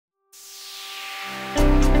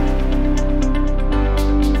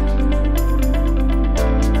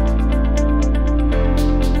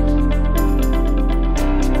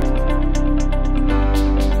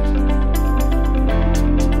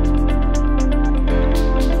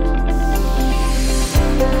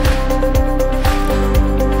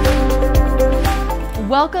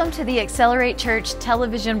Welcome to the Accelerate Church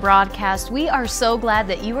television broadcast. We are so glad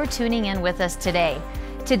that you are tuning in with us today.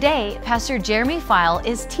 Today, Pastor Jeremy File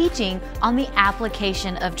is teaching on the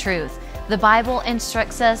application of truth. The Bible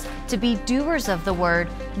instructs us to be doers of the word,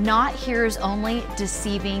 not hearers only,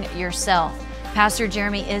 deceiving yourself. Pastor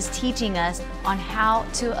Jeremy is teaching us on how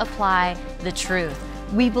to apply the truth.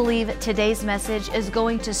 We believe today's message is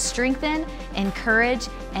going to strengthen, encourage,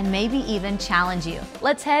 and maybe even challenge you.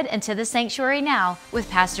 Let's head into the sanctuary now with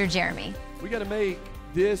Pastor Jeremy. We got to make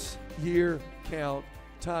this year count.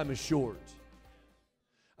 Time is short.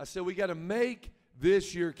 I said we got to make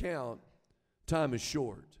this year count. Time is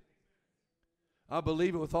short. I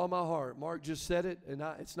believe it with all my heart. Mark just said it, and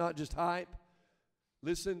it's not just hype.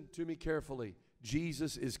 Listen to me carefully.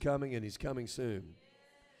 Jesus is coming, and he's coming soon.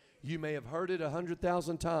 You may have heard it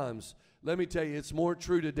 100,000 times. Let me tell you, it's more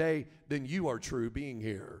true today than you are true being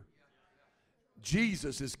here.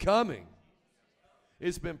 Jesus is coming.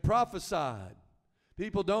 It's been prophesied.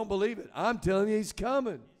 People don't believe it. I'm telling you, he's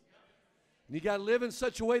coming. And you got to live in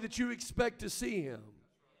such a way that you expect to see him.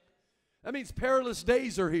 That means perilous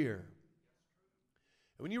days are here.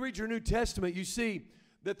 And when you read your New Testament, you see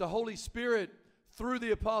that the Holy Spirit, through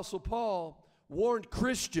the Apostle Paul, warned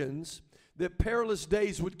Christians that perilous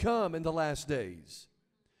days would come in the last days.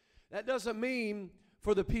 That doesn't mean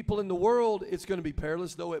for the people in the world it's going to be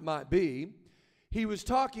perilous, though it might be. He was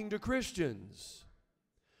talking to Christians.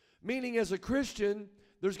 Meaning, as a Christian,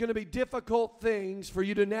 there's going to be difficult things for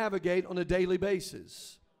you to navigate on a daily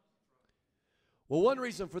basis. Well, one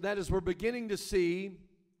reason for that is we're beginning to see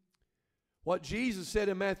what Jesus said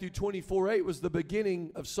in Matthew 24:8 was the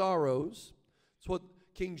beginning of sorrows. That's what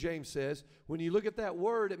King James says. When you look at that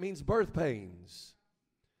word, it means birth pains.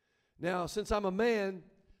 Now, since I'm a man,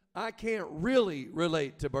 I can't really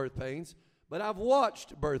relate to birth pains, but I've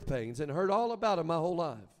watched birth pains and heard all about them my whole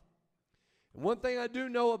life. And one thing I do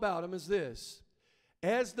know about them is this.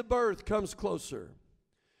 As the birth comes closer,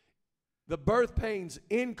 the birth pains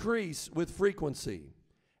increase with frequency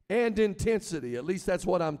and intensity. At least that's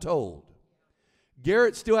what I'm told.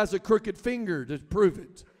 Garrett still has a crooked finger to prove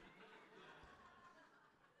it.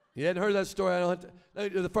 You hadn't heard that story.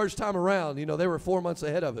 The first time around, they were 4 months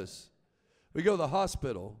ahead of us. We go to the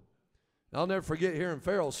hospital. I'll never forget hearing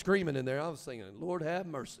Farrell screaming in there. I was thinking, Lord, have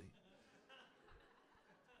mercy.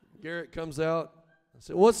 Garrett comes out. I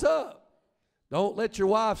said, what's up? Don't let your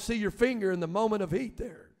wife see your finger in the moment of heat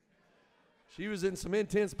there. She was in some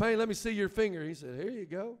intense pain. Let me see your finger. He said, here you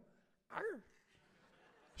go. Arr.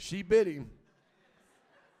 She bit him.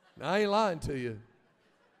 I ain't lying to you.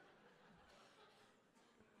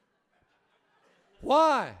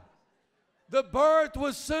 Why? The birth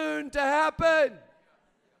was soon to happen.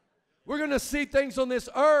 We're going to see things on this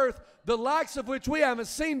earth, the likes of which we haven't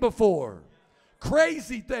seen before.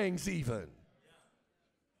 Crazy things even.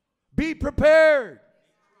 Be prepared.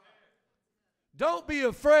 Don't be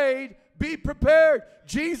afraid. Be prepared.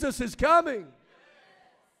 Jesus is coming.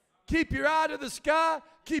 Keep your eye to the sky.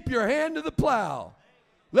 Keep your hand to the plow.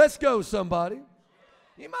 Let's go, somebody.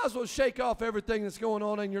 You might as well shake off everything that's going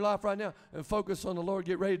on in your life right now and focus on the Lord.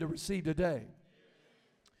 Get ready to receive today.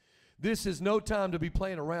 This is no time to be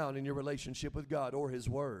playing around in your relationship with God or his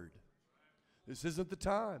word. This isn't the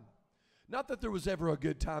time. Not that there was ever a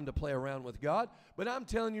good time to play around with God, but I'm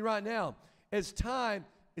telling you right now, as time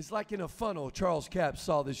is like in a funnel, Charles Capps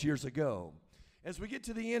saw this years ago. As we get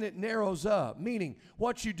to the end, it narrows up, meaning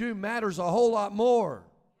what you do matters a whole lot more.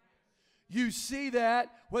 You see that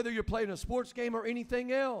whether you're playing a sports game or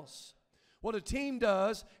anything else. What a team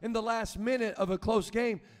does in the last minute of a close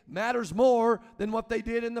game matters more than what they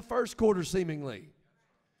did in the first quarter, seemingly.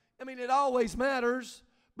 I mean, it always matters,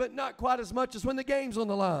 but not quite as much as when the game's on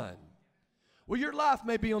the line. Well, your life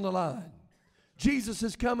may be on the line. Jesus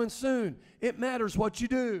is coming soon. It matters what you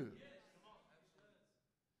do.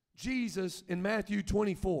 Jesus, in Matthew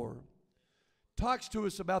 24, talks to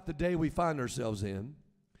us about the day we find ourselves in.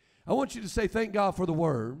 I want you to say, thank God for the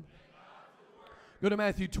word. Go to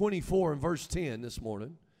Matthew 24 and verse 10 this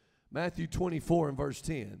morning. Matthew 24 and verse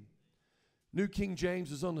 10. New King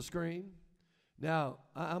James is on the screen. Now,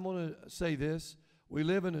 I'm going to say this. We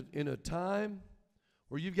live in a time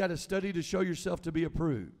where you've got to study to show yourself to be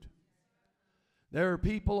approved. There are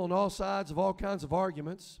people on all sides of all kinds of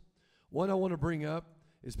arguments. One I want to bring up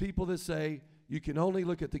is people that say you can only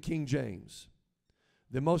look at the King James.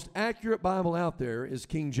 The most accurate Bible out there is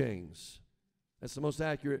King James. That's the most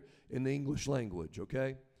accurate in the English language,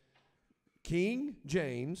 okay? King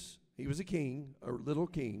James, he was a king, a little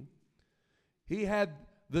king. He had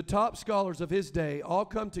the top scholars of his day all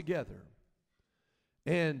come together.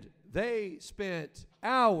 And they spent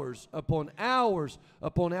hours upon hours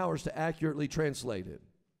upon hours to accurately translate it.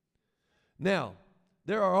 Now,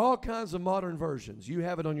 there are all kinds of modern versions. You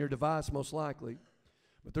have it on your device most likely,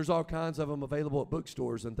 but there's all kinds of them available at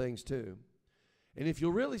bookstores and things too. And if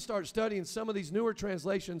you'll really start studying, some of these newer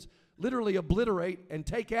translations literally obliterate and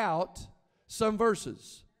take out some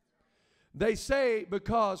verses. They say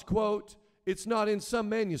because, quote, it's not in some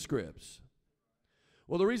manuscripts.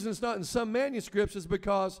 Well, the reason it's not in some manuscripts is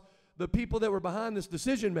because the people that were behind this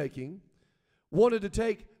decision making wanted to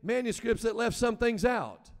take manuscripts that left some things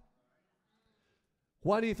out.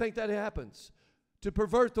 Why do you think that happens? To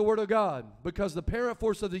pervert the Word of God, because the parent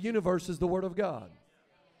force of the universe is the Word of God.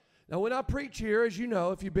 Now, when I preach here, as you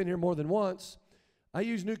know, if you've been here more than once, I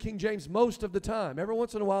use New King James most of the time. Every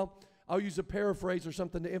once in a while, I'll use a paraphrase or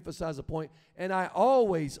something to emphasize a point, and I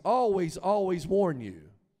always, always, always warn you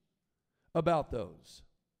about those.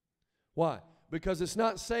 Why? Because it's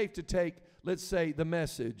not safe to take, let's say, the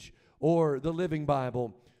Message or the Living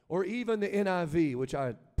Bible or even the NIV, which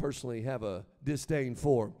I personally have a disdain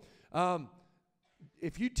for.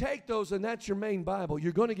 If you take those and that's your main Bible,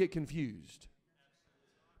 you're going to get confused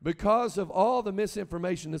because of all the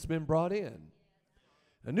misinformation that's been brought in.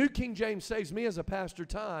 A New King James saves me as a pastor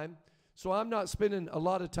time, so I'm not spending a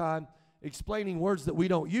lot of time explaining words that we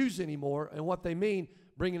don't use anymore and what they mean,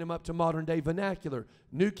 bringing them up to modern day vernacular.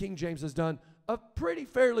 New King James has done a pretty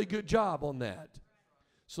fairly good job on that.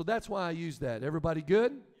 So that's why I use that. Everybody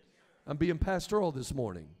good? I'm being pastoral this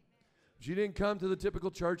morning. But you didn't come to the typical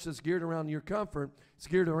church that's geared around your comfort. It's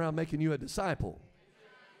geared around making you a disciple.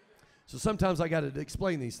 So sometimes I got to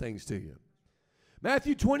explain these things to you.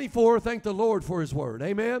 Matthew 24, thank the Lord for His word.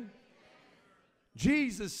 Amen?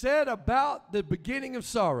 Jesus said about the beginning of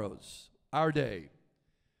sorrows, our day,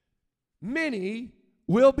 many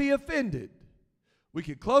will be offended. We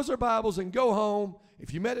could close our Bibles and go home.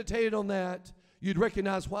 If you meditated on that, you'd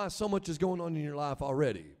recognize why so much is going on in your life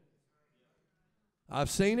already. I've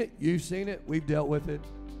seen it. You've seen it. We've dealt with it.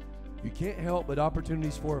 You can't help but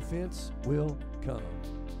opportunities for offense will come.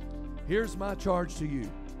 Here's my charge to you.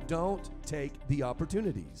 Don't take the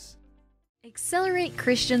opportunities. Accelerate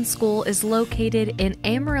Christian School is located in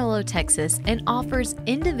Amarillo, Texas, and offers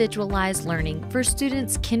individualized learning for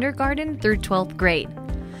students kindergarten through 12th grade.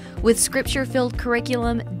 With scripture-filled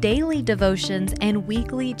curriculum, daily devotions, and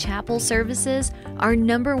weekly chapel services, our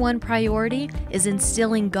number one priority is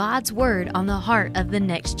instilling God's Word on the heart of the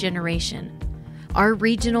next generation. Our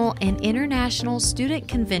regional and international student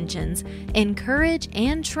conventions encourage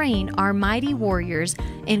and train our mighty warriors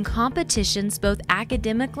in competitions both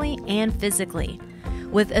academically and physically.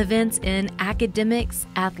 With events in academics,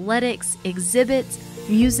 athletics, exhibits,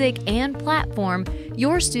 music, and platform,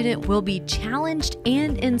 your student will be challenged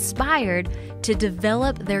and inspired to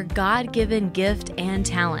develop their God-given gift and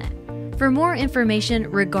talent. For more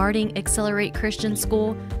information regarding Accelerate Christian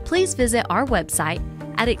School, please visit our website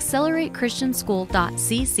at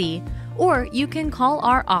acceleratechurch.cc, or you can call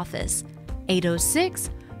our office,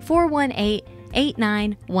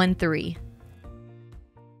 806-418-8913.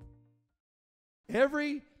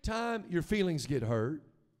 Every time your feelings get hurt,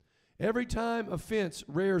 every time offense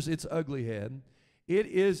rears its ugly head, it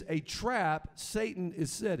is a trap Satan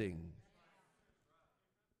is setting.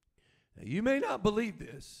 Now, you may not believe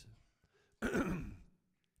this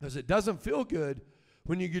because it doesn't feel good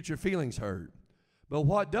when you get your feelings hurt. But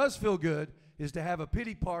what does feel good is to have a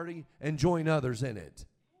pity party and join others in it.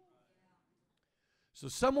 So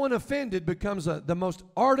someone offended becomes the most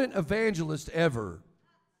ardent evangelist ever.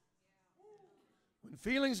 When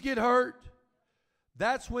feelings get hurt,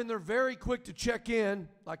 that's when they're very quick to check in,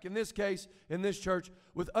 like in this case, in this church,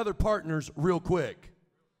 with other partners real quick.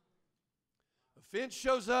 Offense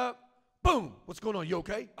shows up, boom, what's going on? You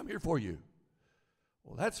okay? I'm here for you.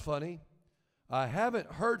 Well, that's funny. I haven't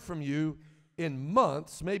heard from you in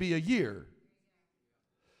months, maybe a year.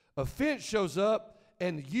 Offense shows up,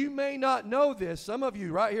 and you may not know this. Some of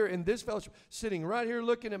you right here in this fellowship, sitting right here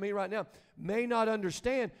looking at me right now, may not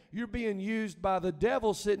understand you're being used by the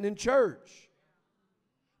devil sitting in church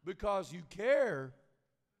because you care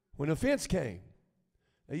when offense came.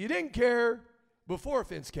 Now, you didn't care before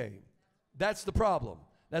offense came. That's the problem.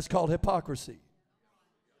 That's called hypocrisy.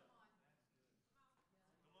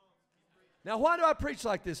 Now, why do I preach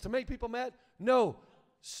like this? To make people mad? No,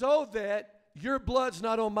 so that your blood's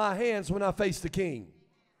not on my hands when I face the King.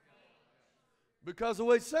 Because the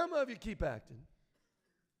way some of you keep acting,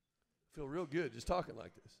 I feel real good just talking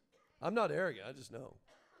like this. I'm not arrogant, I just know.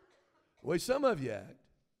 The way some of you act,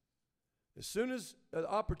 as soon as an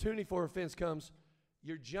opportunity for offense comes,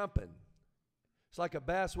 you're jumping. It's like a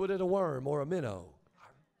bass would at a worm or a minnow.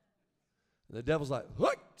 And the devil's like,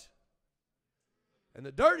 hooked. And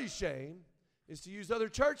the dirty shame is to use other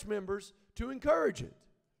church members to encourage it.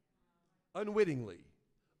 unwittingly,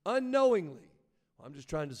 unknowingly. I'm just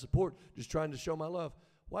trying to support, just trying to show my love.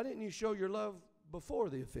 Why didn't you show your love before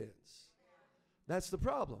the offense? That's the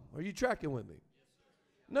problem. Are you tracking with me?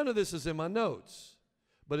 None of this is in my notes,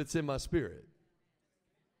 but it's in my spirit.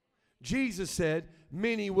 Jesus said,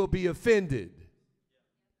 many will be offended.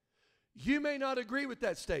 You may not agree with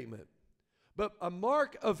that statement, but a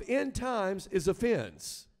mark of end times is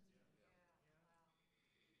offense.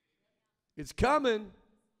 It's coming.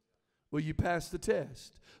 Will you pass the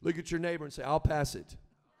test? Look at your neighbor and say, I'll pass it.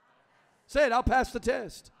 Say it, I'll pass the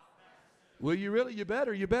test. Will you really? You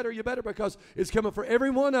better, because it's coming for every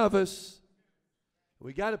one of us.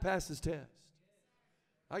 We got to pass this test.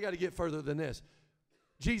 I got to get further than this.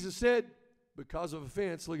 Jesus said, because of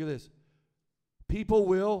offense, look at this.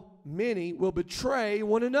 Many will betray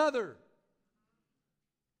one another.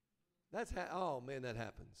 Oh man, that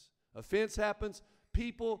happens. Offense happens.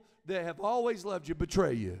 People that have always loved you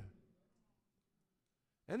betray you.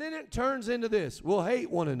 And then it turns into this. We'll hate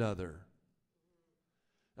one another.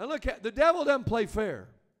 Now look, the devil doesn't play fair.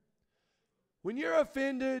 When you're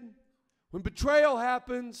offended, when betrayal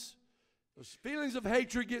happens, those feelings of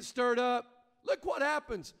hatred get stirred up, look what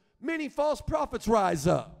happens. Many false prophets rise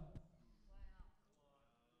up.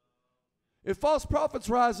 If false prophets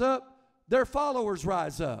rise up, their followers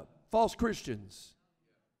rise up, false Christians,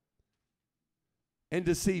 and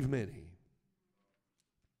deceive many.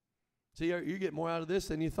 See, you get more out of this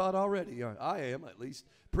than you thought already. I am, at least,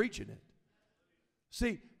 preaching it.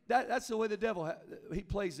 See, that's the way the devil, he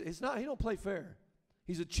plays. He don't play fair.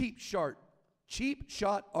 He's a cheap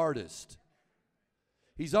shot artist.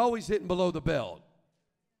 He's always hitting below the belt.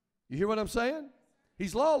 You hear what I'm saying?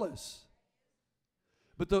 He's lawless.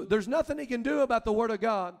 But there's nothing he can do about the Word of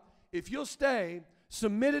God if you'll stay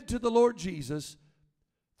submitted to the Lord Jesus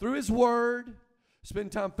through His Word,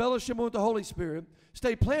 spend time fellowshipping with the Holy Spirit,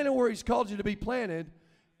 stay planted where He's called you to be planted.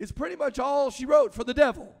 It's pretty much all she wrote for the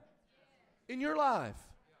devil in your life.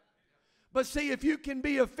 But see, if you can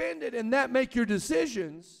be offended and that make your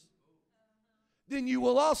decisions, then you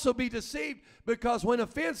will also be deceived, because when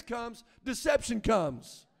offense comes, deception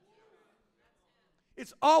comes.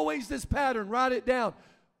 It's always this pattern. Write it down.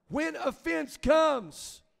 When offense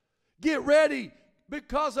comes, get ready,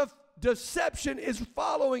 because of deception is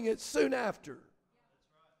following it soon after.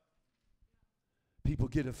 People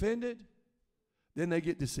get offended, then they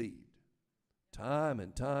get deceived. Time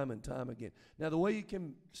and time and time again. Now, the way you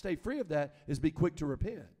can stay free of that is be quick to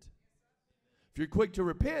repent. If you're quick to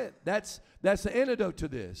repent, that's the antidote to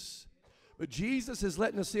this. But Jesus is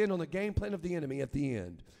letting us in on the game plan of the enemy at the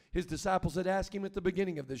end. His disciples had asked him at the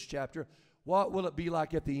beginning of this chapter, what will it be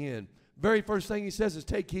like at the end? Very first thing he says is,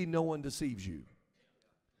 take heed no one deceives you.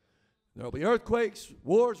 There will be earthquakes,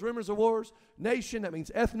 wars, rumors of wars, nation, that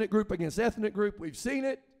means ethnic group against ethnic group. We've seen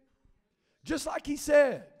it, just like he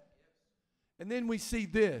said. And then we see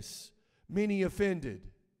this, many offended,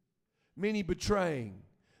 many betraying,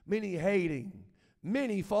 many hating,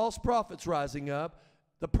 many false prophets rising up,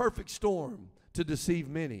 the perfect storm to deceive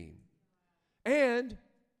many. And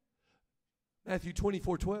Matthew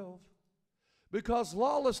 24:12, because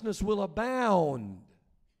lawlessness will abound.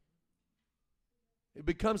 It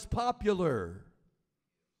becomes popular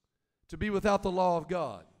to be without the law of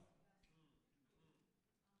God.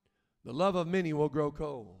 The love of many will grow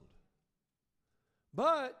cold.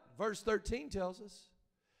 But, verse 13 tells us,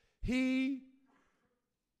 he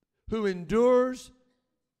who endures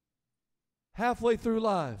halfway through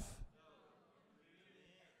life,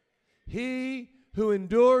 he who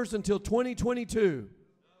endures until 2022.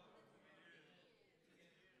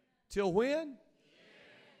 Till when?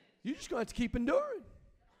 You're just going to have to keep enduring.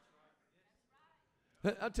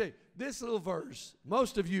 I'll tell you, this little verse,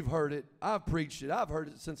 most of you have heard it. I've preached it. I've heard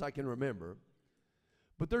it since I can remember.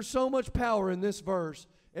 But there's so much power in this verse.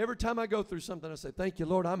 Every time I go through something, I say, thank you,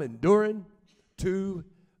 Lord, I'm enduring to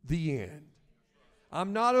the end.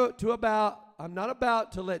 I'm not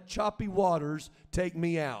about to let choppy waters take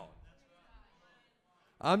me out.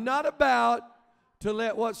 I'm not about to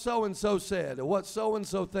let what so-and-so said or what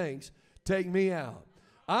so-and-so thinks take me out.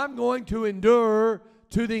 I'm going to endure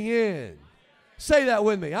to the end. Say that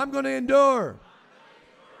with me. I'm going to endure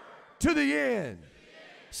to the end.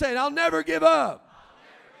 Say it. I'll never give up.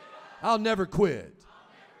 I'll never quit.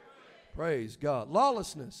 Praise God.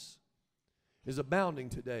 Lawlessness is abounding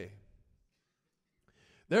today.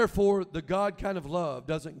 Therefore, the God kind of love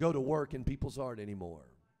doesn't go to work in people's heart anymore.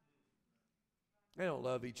 They don't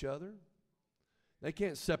love each other. They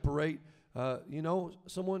can't separate,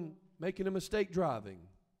 someone making a mistake driving.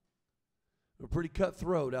 We're pretty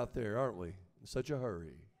cutthroat out there, aren't we? In such a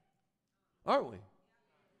hurry. Aren't we?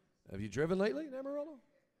 Have you driven lately in Amarillo?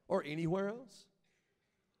 or anywhere else.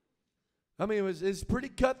 I mean, it's pretty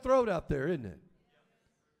cutthroat out there, isn't it?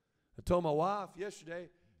 I told my wife yesterday,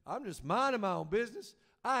 I'm just minding my own business.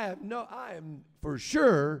 I am for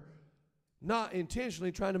sure not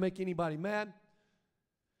intentionally trying to make anybody mad.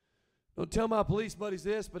 Don't tell my police buddies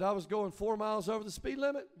this, but I was going 4 miles over the speed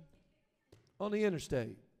limit on the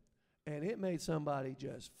interstate. And it made somebody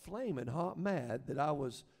just flaming hot mad that I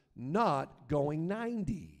was not going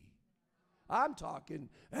 90. I'm talking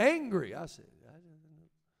angry. I said,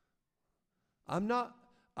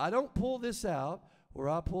 I don't pull this out where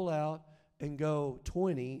I pull out and go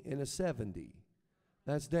 20 in a 70.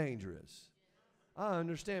 That's dangerous. I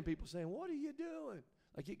understand people saying, what are you doing?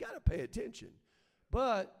 Like, you got to pay attention.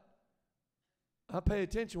 But I pay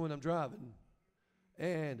attention when I'm driving.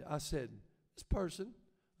 And I said, this person,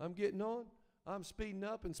 I'm getting on, I'm speeding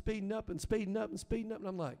up and speeding up and speeding up and speeding up. And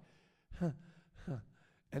I'm like,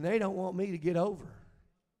 and they don't want me to get over.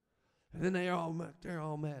 And then they're all mad.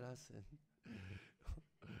 I said,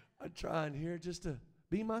 I'm trying here just to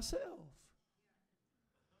be myself.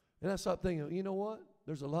 And I started thinking, you know what?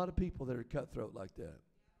 There's a lot of people that are cutthroat like that.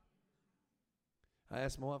 I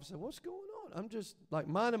asked my wife, I said, what's going on? I'm just like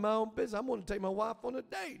minding my own business. I'm going to take my wife on a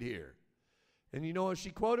date here. And you know what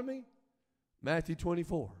she quoted me? Matthew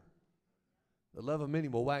 24. The love of many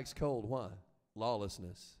will wax cold. Why?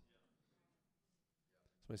 Lawlessness.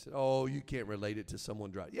 Somebody said, oh, you can't relate it to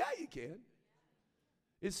someone driving. Yeah, you can.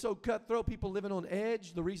 It's so cutthroat, people living on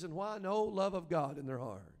edge. The reason why? No love of God in their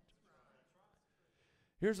heart.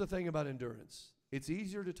 Here's the thing about endurance. It's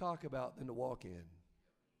easier to talk about than to walk in.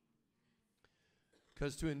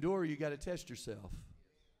 Because to endure, you got to test yourself.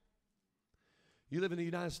 You live in the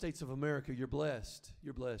United States of America, you're blessed.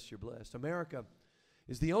 You're blessed, you're blessed. America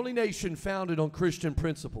is the only nation founded on Christian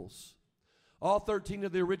principles. All 13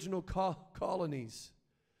 of the original colonies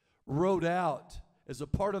wrote out as a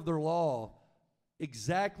part of their law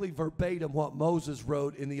exactly verbatim what Moses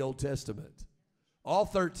wrote in the Old Testament. All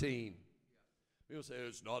 13. People say,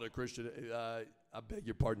 it's not a Christian. I beg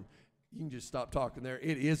your pardon. You can just stop talking there.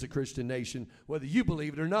 It is a Christian nation, whether you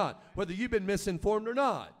believe it or not, whether you've been misinformed or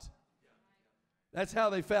not. That's how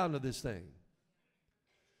they founded this thing.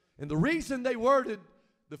 And the reason they worded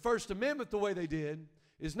the First Amendment the way they did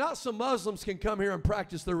is not so Muslims can come here and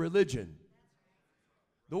practice their religion.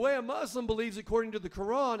 The way a Muslim believes according to the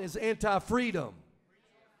Quran is anti-freedom.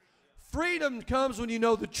 Freedom comes when you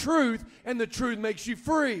know the truth, and the truth makes you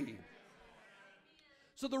free.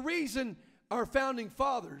 So the reason our founding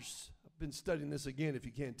fathers, I've been studying this again if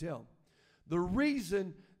you can't tell, the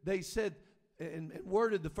reason they said and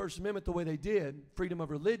worded the First Amendment the way they did, freedom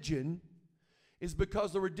of religion, is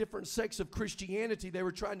because there were different sects of Christianity they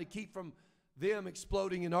were trying to keep from them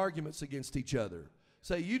exploding in arguments against each other.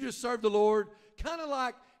 Say, you just serve the Lord, kind of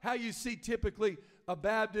like how you see typically a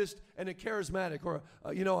Baptist and a charismatic, or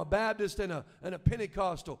a Baptist and a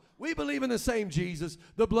Pentecostal. We believe in the same Jesus,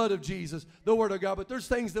 the blood of Jesus, the Word of God, but there's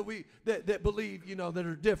things that we believe, that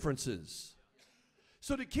are differences.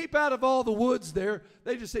 So to keep out of all the woods there,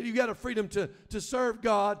 they just said you got a freedom to serve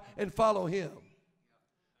God and follow Him.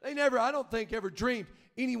 They never, I don't think, ever dreamed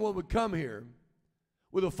anyone would come here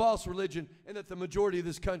with a false religion and that the majority of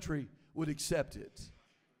this country would accept it.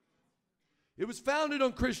 It was founded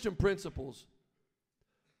on Christian principles.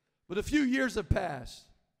 But a few years have passed,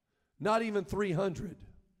 not even 300. The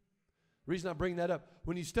reason I bring that up,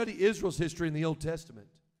 when you study Israel's history in the Old Testament,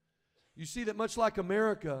 you see that much like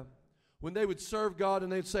America, when they would serve God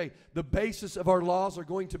and they'd say, the basis of our laws are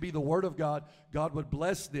going to be the Word of God, God would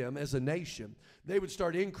bless them as a nation. They would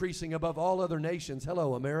start increasing above all other nations.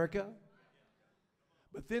 Hello, America.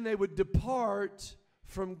 But then they would depart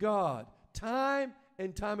from God. Time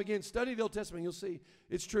and time again. Study the Old Testament, you'll see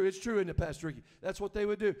it's true. It's true, isn't it, Pastor Ricky? That's what they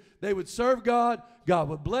would do. They would serve God. God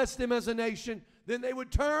would bless them as a nation. Then they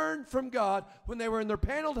would turn from God when they were in their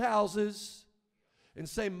paneled houses and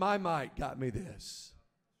say, my might got me this.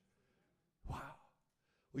 Wow.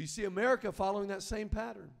 Well, you see America following that same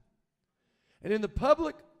pattern. And in the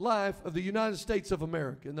public life of the United States of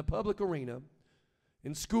America, in the public arena,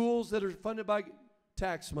 in schools that are funded by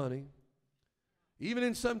tax money, even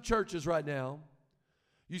in some churches right now,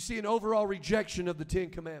 you see an overall rejection of the Ten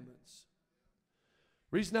Commandments.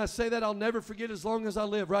 Reason I say that, I'll never forget as long as I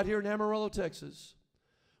live, right here in Amarillo, Texas.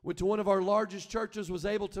 Went to one of our largest churches, was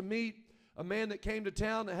able to meet a man that came to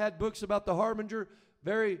town that had books about the Harbinger,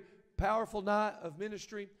 very powerful night of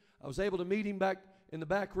ministry. I was able to meet him back in the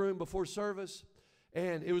back room before service,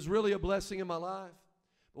 and it was really a blessing in my life.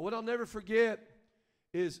 But what I'll never forget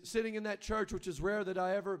is sitting in that church, which is rare that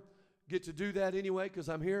I ever get to do that anyway, because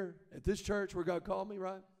I'm here at this church where God called me,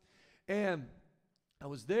 right? And I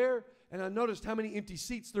was there, and I noticed how many empty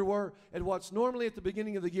seats there were at what's normally at the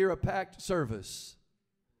beginning of the year a packed service.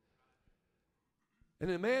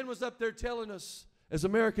 And a man was up there telling us, as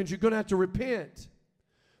Americans, you're going to have to repent.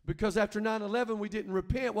 Because after 9/11, we didn't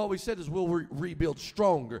repent. What we said is we'll rebuild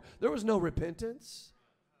stronger. There was no repentance.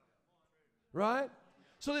 Right?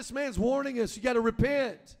 So this man's warning us, you got to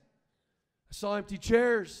repent. I saw empty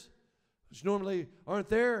chairs, which normally aren't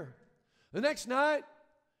there. The next night,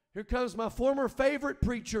 here comes my former favorite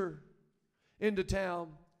preacher into town.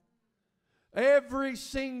 Every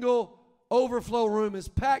single overflow room is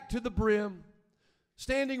packed to the brim,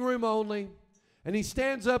 standing room only. And he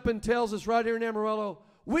stands up and tells us right here in Amarillo,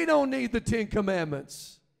 we don't need the 10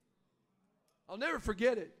 Commandments. I'll never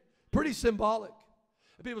forget it. Pretty symbolic.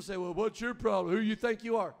 And people say, well, what's your problem? Who you think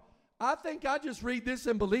you are? I think I just read this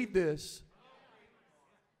and believe this.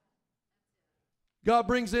 God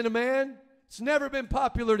brings in a man. It's never been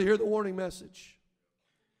popular to hear the warning message.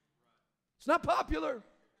 It's not popular.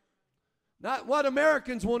 Not what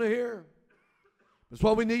Americans want to hear. It's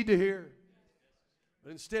what we need to hear.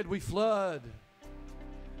 But instead we flood.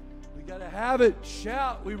 We got to have it.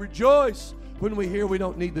 Shout. We rejoice when we hear we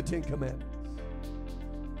don't need the 10 Commandments.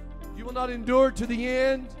 You will not endure to the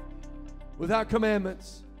end without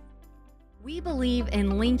commandments. We believe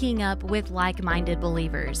in linking up with like-minded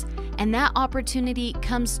believers, and that opportunity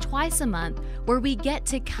comes twice a month where we get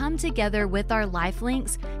to come together with our life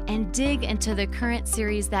links and dig into the current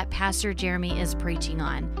series that Pastor Jeremy is preaching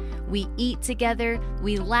on. We eat together,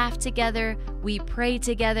 we laugh together, we pray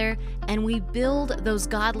together, and we build those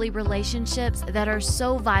godly relationships that are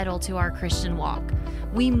so vital to our Christian walk.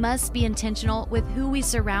 We must be intentional with who we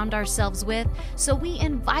surround ourselves with, so we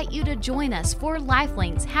invite you to join us for Life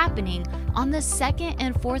Links happening on the second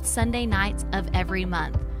and fourth Sunday nights of every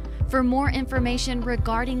month. For more information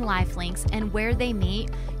regarding Life Links and where they meet,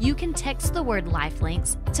 you can text the word Life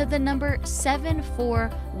Links to the number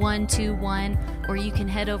 74121, or you can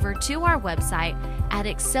head over to our website at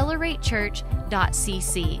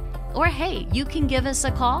acceleratechurch.cc. Or hey, you can give us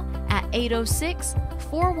a call at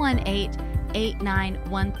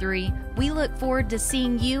 806-418-8913. We look forward to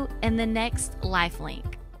seeing you in the next Life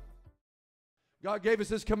Link. God gave us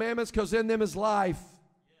His commandments because in them is life,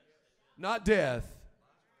 not death.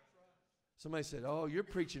 Somebody said, oh, you're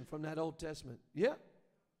preaching from that Old Testament. Yeah,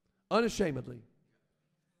 unashamedly.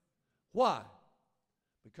 Why?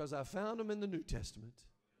 Because I found them in the New Testament.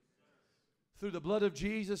 Through the blood of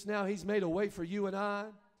Jesus, now He's made a way for you and I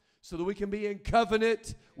so that we can be in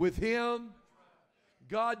covenant with Him.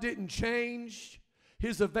 God didn't change.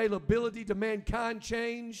 His availability to mankind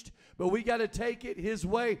changed, but we got to take it His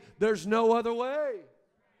way. There's no other way.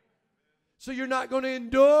 So you're not going to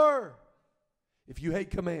endure if you hate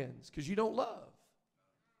commands, because you don't love.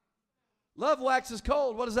 Love waxes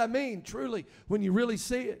cold. What does that mean? Truly, when you really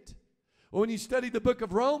see it. Well, when you study the book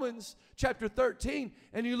of Romans, chapter 13,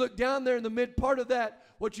 and you look down there in the mid part of that,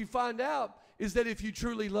 what you find out is that if you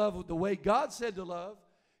truly love the way God said to love,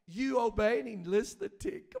 you obey, and He lists the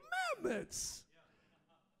 10 Commandments.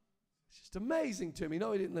 It's just amazing to me.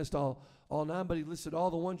 No, He didn't list all 9, but He listed all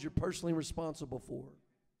the ones you're personally responsible for.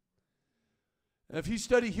 If you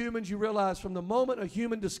study humans, you realize from the moment a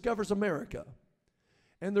human discovers America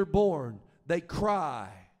and they're born, they cry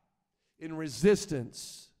in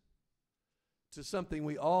resistance to something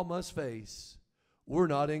we all must face. We're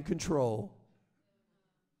not in control.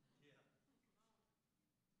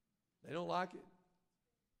 They don't like it.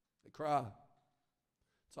 They cry.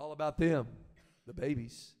 It's all about them, the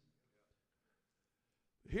babies.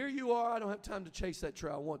 Here you are. I don't have time to chase that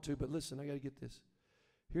trail. I want to, but listen, I got to get this.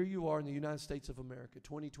 Here you are in the United States of America,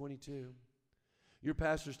 2022. Your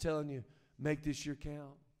pastor's telling you, make this year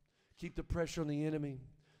count. Keep the pressure on the enemy.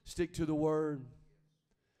 Stick to the word.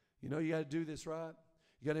 You know you got to do this, right?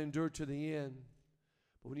 You got to endure to the end.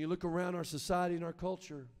 But when you look around our society and our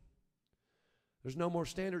culture, there's no more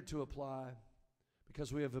standard to apply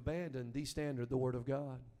because we have abandoned the standard, the Word of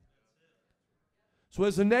God. So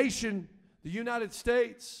as a nation, the United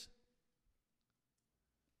States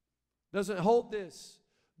doesn't hold this.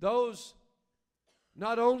 Those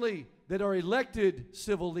not only that are elected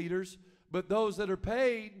civil leaders, but those that are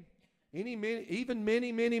paid, even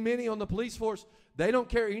many on the police force, they don't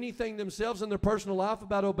care anything themselves in their personal life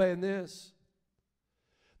about obeying this.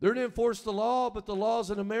 They're to enforce the law, but the laws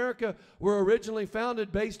in America were originally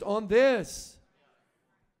founded based on this.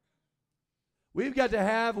 We've got to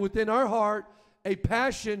have within our heart a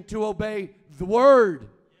passion to obey the Word.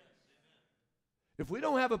 If we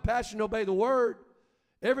don't have a passion to obey the Word,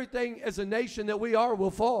 everything as a nation that we are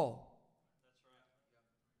will fall.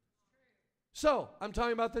 So, I'm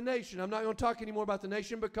talking about the nation. I'm not going to talk anymore about the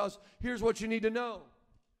nation because here's what you need to know.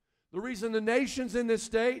 The reason the nation's in this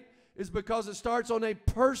state is because it starts on a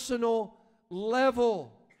personal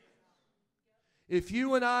level. If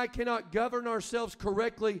you and I cannot govern ourselves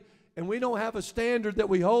correctly and we don't have a standard that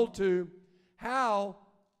we hold to, how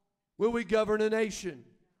will we govern a nation?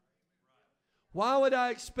 Why would I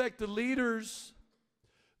expect the leaders,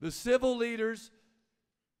 the civil leaders,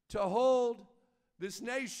 to hold this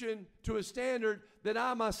nation to a standard that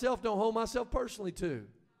I myself don't hold myself personally to?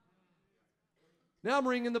 Now I'm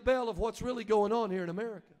ringing the bell of what's really going on here in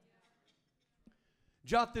America.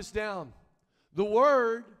 Jot this down. The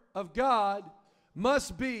Word of God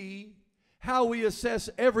must be how we assess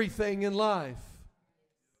everything in life.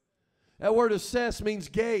 That word assess means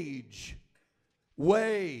gauge,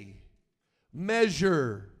 weigh,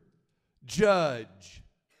 measure, judge.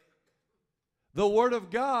 The Word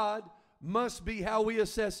of God must be how we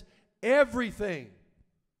assess everything.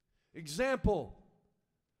 Example,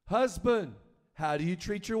 husband, how do you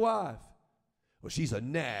treat your wife? Well, she's a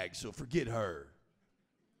nag, so forget her.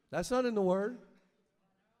 That's not in the Word.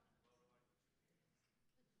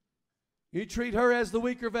 You treat her as the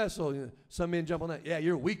weaker vessel. Some men jump on that. Yeah,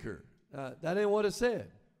 you're weaker. That ain't what it said.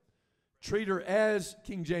 Treat her as,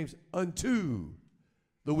 King James, unto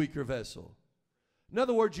the weaker vessel. In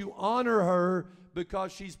other words, you honor her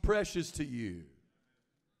because she's precious to you.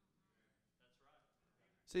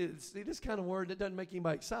 See, this kind of word, that doesn't make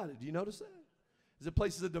anybody excited. Do you notice that? It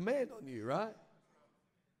places a demand on you, right?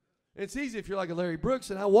 It's easy if you're like a Larry Brooks,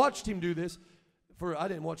 and I watched him do this. I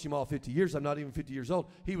didn't watch him all 50 years. I'm not even 50 years old.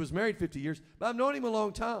 He was married 50 years, but I've known him a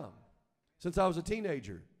long time, since I was a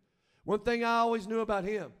teenager. One thing I always knew about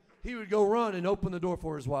him, he would go run and open the door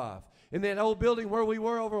for his wife. In that old building where we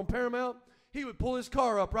were over on Paramount, he would pull his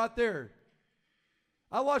car up right there.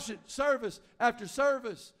 I watched it service after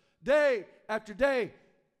service, day after day.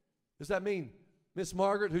 Does that mean Miss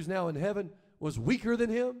Margaret, who's now in heaven, was weaker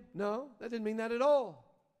than him? No, that didn't mean that at all.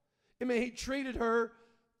 I mean, he treated her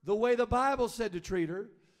the way the Bible said to treat her,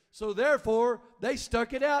 so therefore they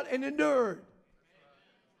stuck it out and endured.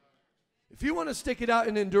 If you want to stick it out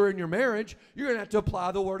and endure in your marriage, you're going to have to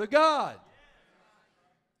apply the Word of God.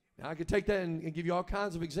 Now, I could take that and give you all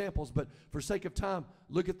kinds of examples, but for sake of time,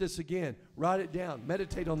 look at this again. Write it down.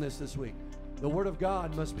 Meditate on this week. The Word of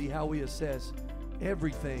God must be how we assess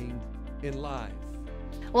everything in life.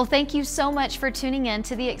 Well, thank you so much for tuning in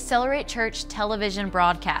to the Accelerate Church television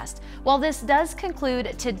broadcast. While this does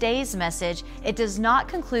conclude today's message, it does not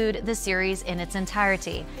conclude the series in its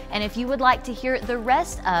entirety. And if you would like to hear the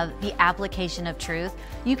rest of the application of truth,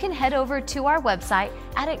 you can head over to our website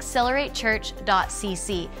at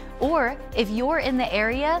acceleratechurch.cc. Or if you're in the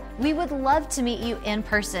area, we would love to meet you in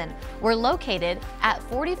person. We're located at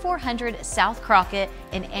 4400 South Crockett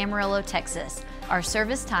in Amarillo, Texas. Our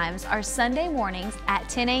service times are Sunday mornings at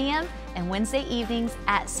 10 a.m. and Wednesday evenings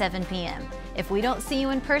at 7 p.m. If we don't see you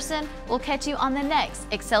in person, we'll catch you on the next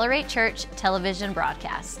Accelerate Church television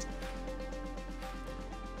broadcast.